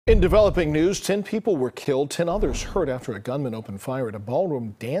In developing news, 10 people were killed, 10 others hurt after a gunman opened fire at a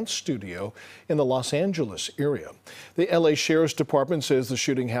ballroom dance studio in the Los Angeles area. The LA Sheriff's Department says the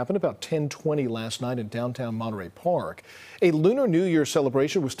shooting happened about 10:20 last night in downtown Monterey Park. A Lunar New Year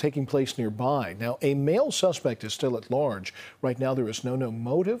celebration was taking place nearby. Now, a male suspect is still at large. Right now, there is no known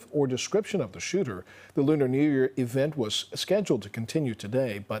motive or description of the shooter. The Lunar New Year event was scheduled to continue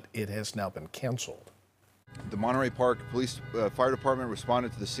today, but it has now been canceled. The Monterey Park Fire Department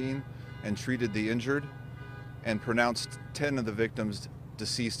responded to the scene and treated the injured and pronounced 10 of the victims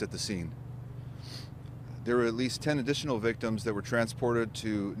deceased at the scene. There were at least 10 additional victims that were transported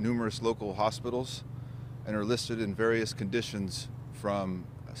to numerous local hospitals and are listed in various conditions from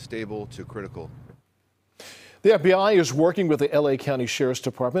stable to critical. The FBI is working with the LA County Sheriff's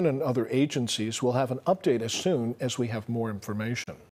Department and other agencies. We'll have an update as soon as we have more information.